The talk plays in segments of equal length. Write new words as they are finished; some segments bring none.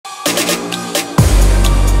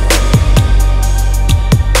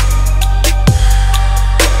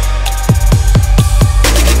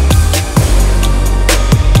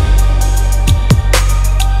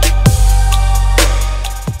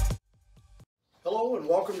Hello and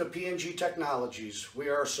welcome to PNG Technologies. We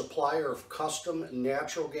are a supplier of custom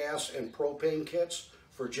natural gas and propane kits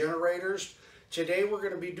for generators. Today we're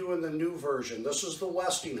going to be doing the new version. This is the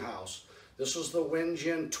Westinghouse. This is the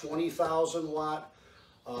WinGen 20,000 watt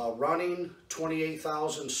running,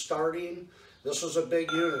 28,000 starting. This is a big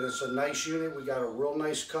unit. It's a nice unit. We got a real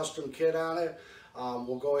nice custom kit on it.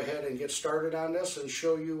 We'll go ahead and get started on this and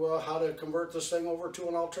show you how to convert this thing over to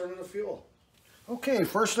an alternative fuel. Okay,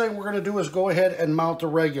 first thing we're going to do is go ahead and mount the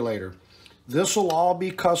regulator. This will all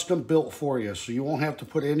be custom built for you, so you won't have to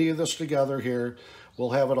put any of this together here. We'll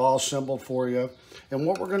have it all assembled for you. And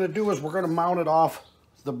what we're going to do is we're going to mount it off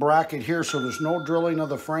the bracket here, so there's no drilling of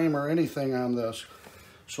the frame or anything on this.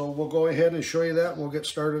 So we'll go ahead and show you that, and we'll get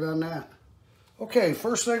started on that. Okay,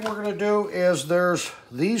 first thing we're going to do is there's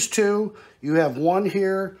these two. You have one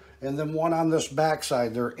here and then one on this back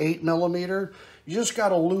side. They're 8mm. You just got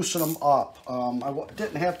to loosen them up. I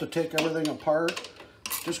didn't have to take everything apart.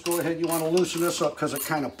 Just go ahead. You want to loosen this up because it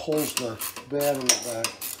kind of pulls the battery back.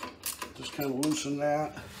 Just kind of loosen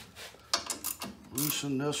that.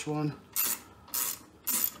 Loosen this one.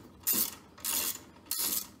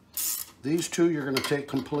 These two you're going to take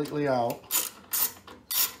completely out.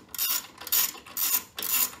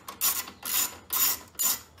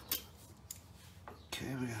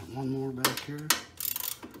 Okay, we got one more back here.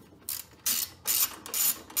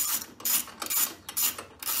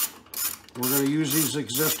 We're going to use these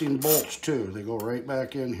existing bolts too. They go right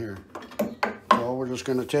back in here. So we're just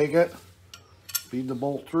going to take it, feed the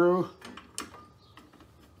bolt through.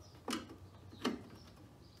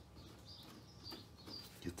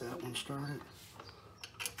 Get that one started.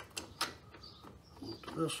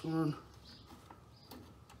 This one.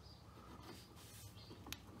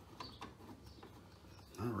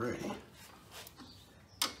 Alrighty.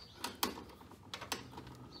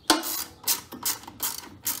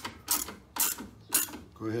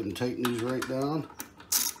 Go ahead and tighten these right down.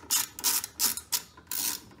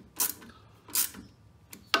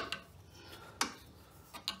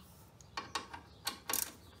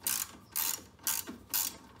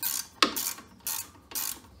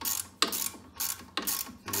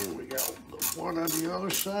 And we got the one on the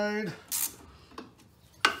other side.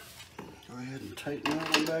 Go ahead and tighten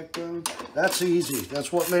that one back down. That's easy.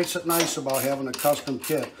 That's what makes it nice about having a custom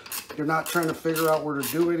kit. You're not trying to figure out where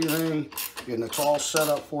to do anything, and it's all set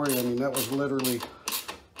up for you. I mean, that was literally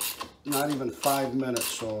not even 5 minutes,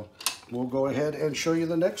 so we'll go ahead and show you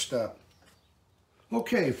the next step.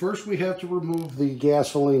 Okay, first we have to remove the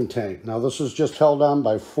gasoline tank. Now this is just held on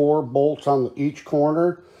by 4 bolts on each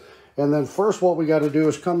corner, and then first what we got to do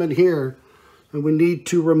is come in here and we need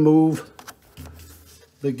to remove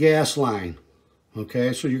the gas line.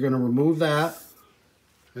 Okay, so you're going to remove that,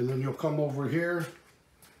 and then you'll come over here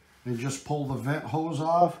and just pull the vent hose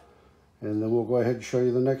off, and then we'll go ahead and show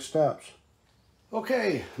you the next steps.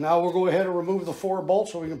 Okay, now we'll go ahead and remove the 4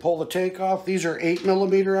 bolts so we can pull the tank off. These are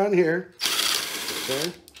 8mm on here.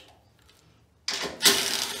 Okay.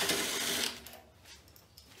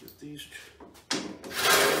 Get these two.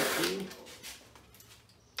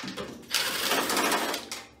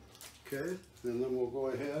 Okay, and then we'll go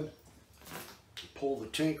ahead and pull the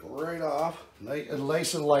tank right off.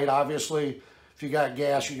 Nice and light, obviously. If you got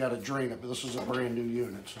gas, you got to drain it, but this is a brand new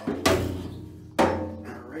unit. So,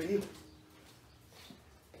 alrighty.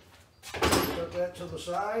 Put that to the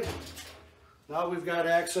side. Now we've got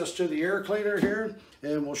access to the air cleaner here,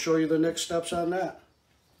 and we'll show you the next steps on that.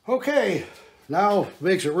 Okay, now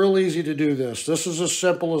makes it real easy to do this. This is as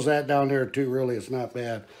simple as that down there too, really. It's not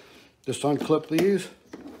bad. Just unclip these.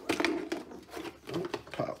 Oh,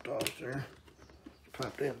 popped off there.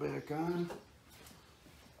 Pop that back on.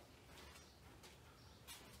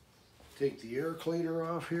 Take the air cleaner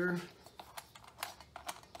off here.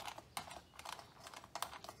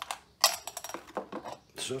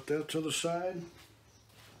 Set that to the side.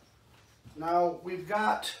 Now we've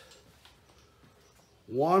got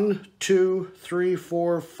 1, 2, 3,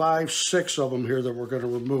 4, 5, 6 of them here that we're going to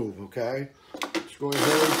remove, okay? Let's go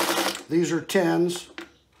ahead. These are 10s.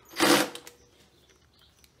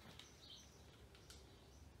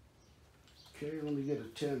 Okay, let me get a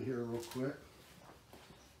 10 here real quick.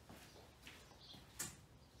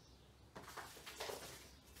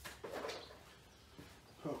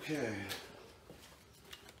 Okay,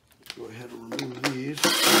 let's go ahead and remove these.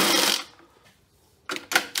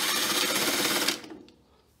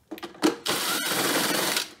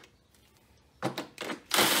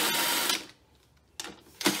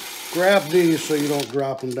 Grab these so you don't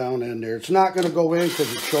drop them down in there. It's not going to go in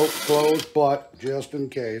because it's choked closed, but just in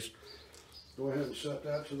case. Go ahead and set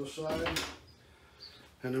that to the side.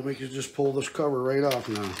 And then we can just pull this cover right off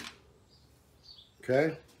now.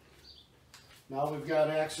 Okay. Now we've got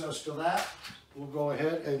access to that. We'll go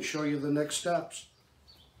ahead and show you the next steps.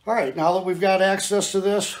 All right, now that we've got access to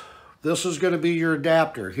this, this is going to be your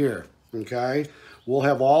adapter here, okay? We'll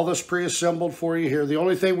have all this pre-assembled for you here. The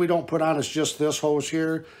only thing we don't put on is just this hose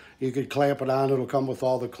here. You could clamp it on. It'll come with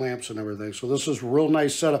all the clamps and everything. So this is a real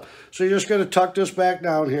nice setup. So you're just going to tuck this back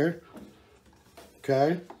down here,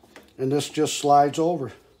 okay? And this just slides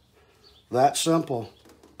over. That simple.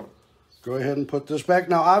 Go ahead and put this back.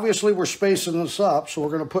 Now, obviously, we're spacing this up, so we're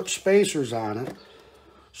going to put spacers on it.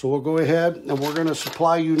 So we'll go ahead and we're going to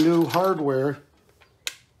supply you new hardware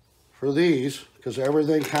for these because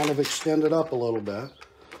everything kind of extended up a little bit.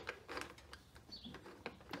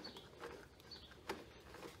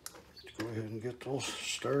 Go ahead and get those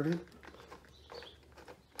started.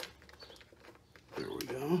 There we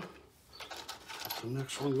go. The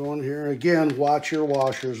next one going here. Again, watch your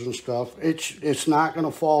washers and stuff. It's not going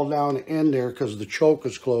to fall down in there because the choke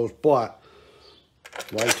is closed, but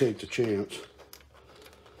why take the chance?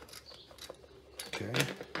 Okay.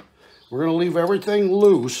 We're going to leave everything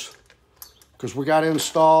loose because we got to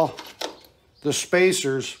install the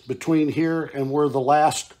spacers between here and where the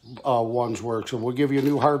last ones work. So we'll give you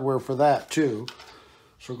new hardware for that too.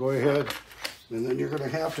 So go ahead, and then you're going to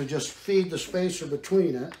have to just feed the spacer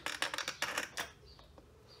between it.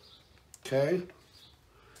 Okay,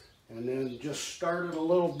 and then just start it a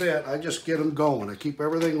little bit. I just get them going. I keep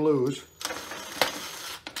everything loose.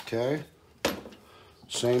 Okay,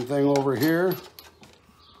 same thing over here.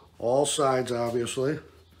 All sides, obviously.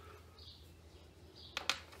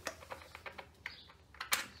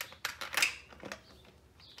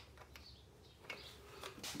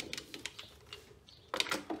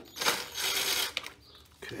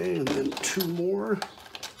 Okay, and then two more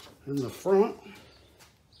in the front.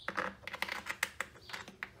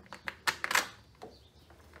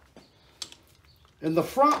 And the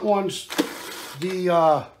front ones,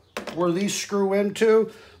 where these screw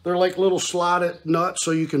into, they're like little slotted nuts,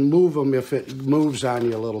 so you can move them if it moves on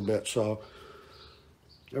you a little bit. So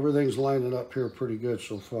everything's lining up here pretty good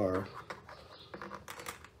so far.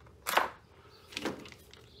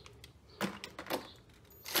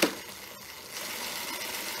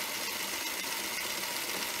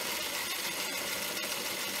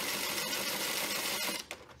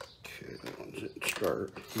 Okay, that one didn't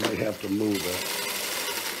start. You might have to move it.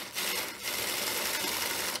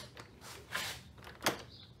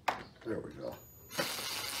 There we go.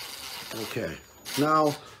 Okay,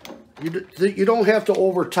 now you don't have to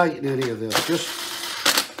over tighten any of this. Just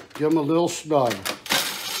give them a little snug.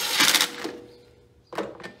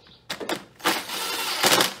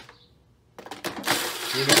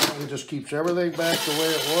 It just keeps everything back the way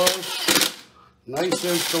it was. Nice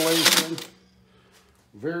installation.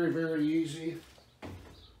 Very, very easy.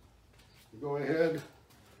 Go ahead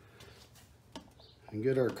and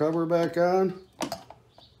get our cover back on.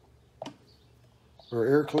 Our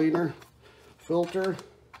air cleaner filter.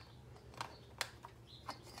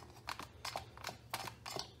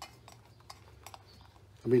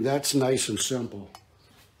 I mean, that's nice and simple.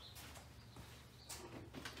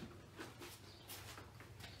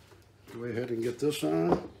 Go ahead and get this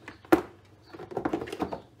on.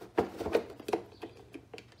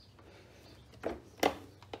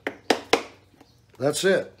 That's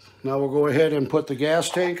it. Now we'll go ahead and put the gas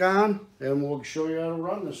tank on and we'll show you how to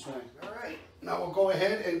run this thing. All right. Now we'll go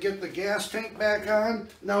ahead and get the gas tank back on.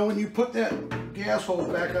 Now when you put that gas hose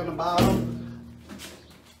back on the bottom,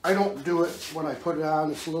 I don't do it when I put it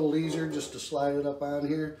on. It's a little easier just to slide it up on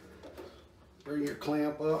here. Bring your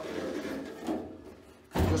clamp up.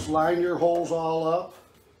 Just line your holes all up.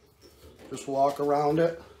 Just walk around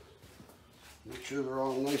it. Make sure they're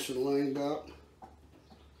all nice and lined up.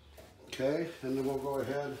 Okay, and then we'll go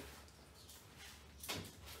ahead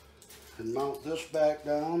and mount this back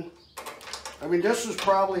down. I mean, this is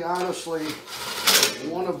probably honestly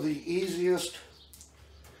one of the easiest.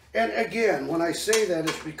 And again, when I say that,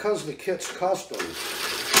 it's because the kit's custom,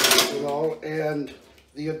 you know, and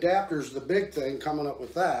the adapter's the big thing coming up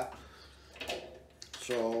with that.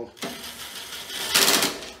 So,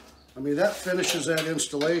 I mean, that finishes that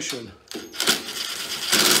installation.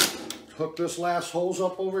 Hook this last hose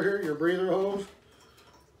up over here, your breather hose.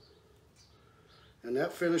 And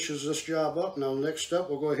that finishes this job up. Now, next up,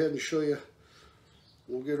 we'll go ahead and show you.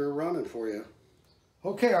 We'll get her running for you.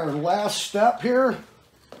 Okay, our last step here.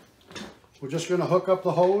 We're just going to hook up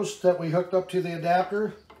the hose that we hooked up to the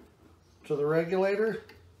adapter, to the regulator.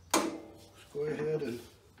 Let's go ahead and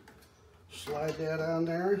slide that on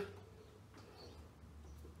there.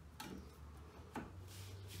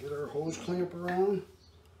 Get our hose clamp around.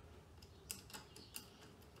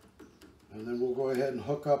 And then we'll go ahead and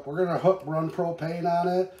hook up. We're going to run propane on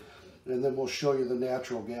it, and then we'll show you the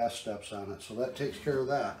natural gas steps on it. So that takes care of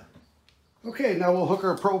that. Okay, now we'll hook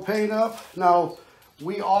our propane up. Now,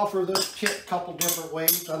 we offer this kit a couple different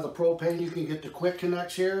ways. On the propane, you can get the quick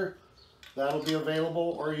connects here. That'll be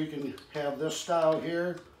available, or you can have this style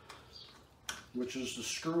here, which is the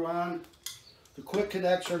screw-on. The quick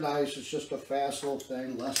connects are nice. It's just a fast little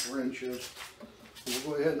thing, less wrenches. We'll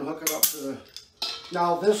go ahead and hook it up to the...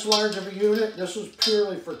 Now, this large of a unit, this is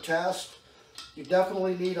purely for test. You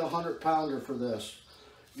definitely need a 100-pounder for this.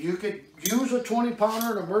 You could use a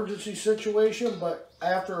 20-pounder in an emergency situation, but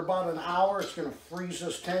after about an hour, it's going to freeze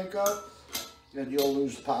this tank up, and you'll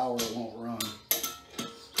lose power. It won't run.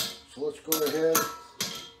 So let's go ahead,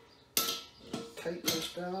 tighten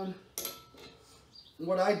this down.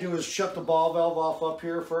 What I do is shut the ball valve off up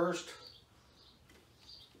here first.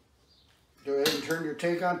 Go ahead and turn your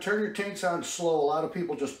tank on. Turn your tanks on slow. A lot of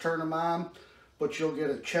people just turn them on, but you'll get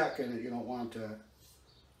a check in it. You don't want that.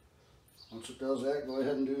 Once it does that, go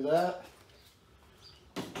ahead and do that.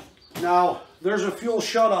 Now, there's a fuel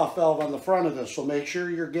shutoff valve on the front of this, so make sure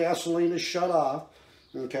your gasoline is shut off.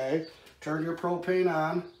 Okay, turn your propane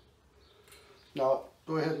on. Now,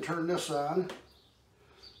 go ahead and turn this on.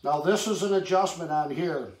 Now, this is an adjustment on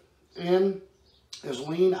here. In is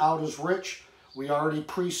lean, out is rich. We already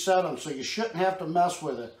preset them, so you shouldn't have to mess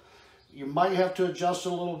with it. You might have to adjust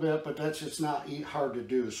it a little bit, but it's not hard to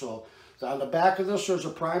do. So on the back of this, there's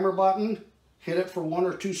a primer button. Hit it for 1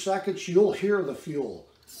 or 2 seconds. You'll hear the fuel.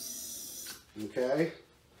 Okay.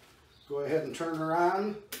 Go ahead and turn her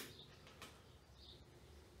on.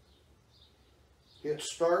 Hit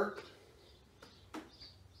start.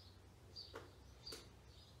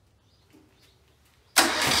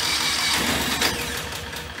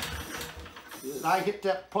 And I hit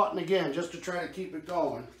that button again just to try to keep it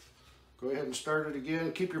going. Go ahead and start it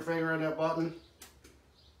again. Keep your finger on that button.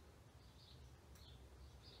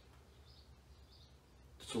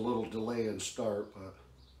 It's a little delay in start, but...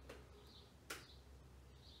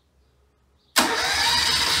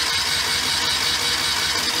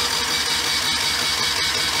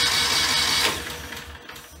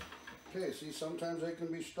 Okay, see, sometimes they can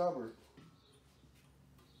be stubborn.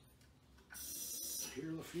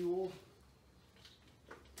 Hear the fuel.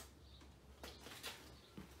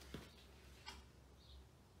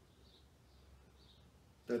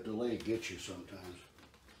 That delay gets you sometimes.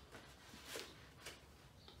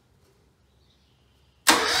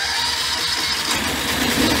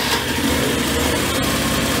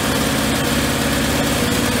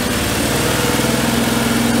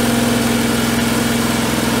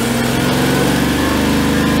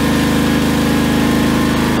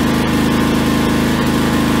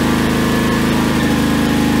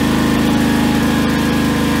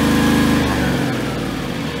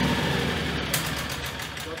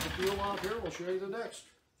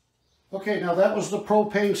 Okay, now that was the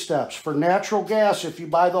propane steps. For natural gas, if you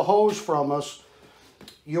buy the hose from us,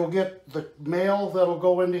 you'll get the male that'll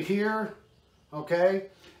go into here,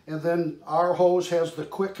 okay? And then our hose has the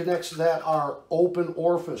quick connects that are open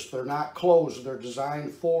orifice. They're not closed. They're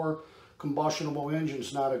designed for combustible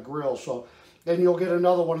engines, not a grill. So then you'll get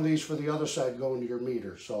another one of these for the other side going to your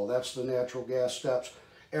meter. So that's the natural gas steps.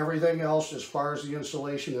 Everything else, as far as the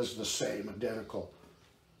installation, is the same, identical.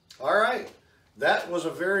 All right. That was a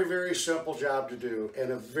very, very simple job to do, and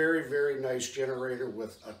a very, very nice generator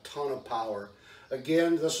with a ton of power.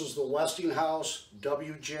 Again, this is the Westinghouse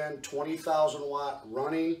WGen 20,000 watt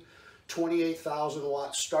running, 28,000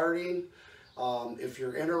 watt starting. If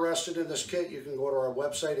you're interested in this kit, you can go to our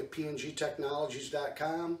website at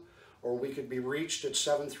PNGtechnologies.com, or we could be reached at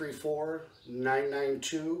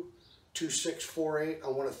 734-992-2648. I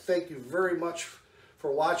want to thank you very much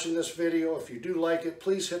for watching this video. If you do like it,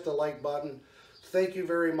 please hit the like button. Thank you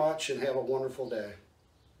very much, and have a wonderful day.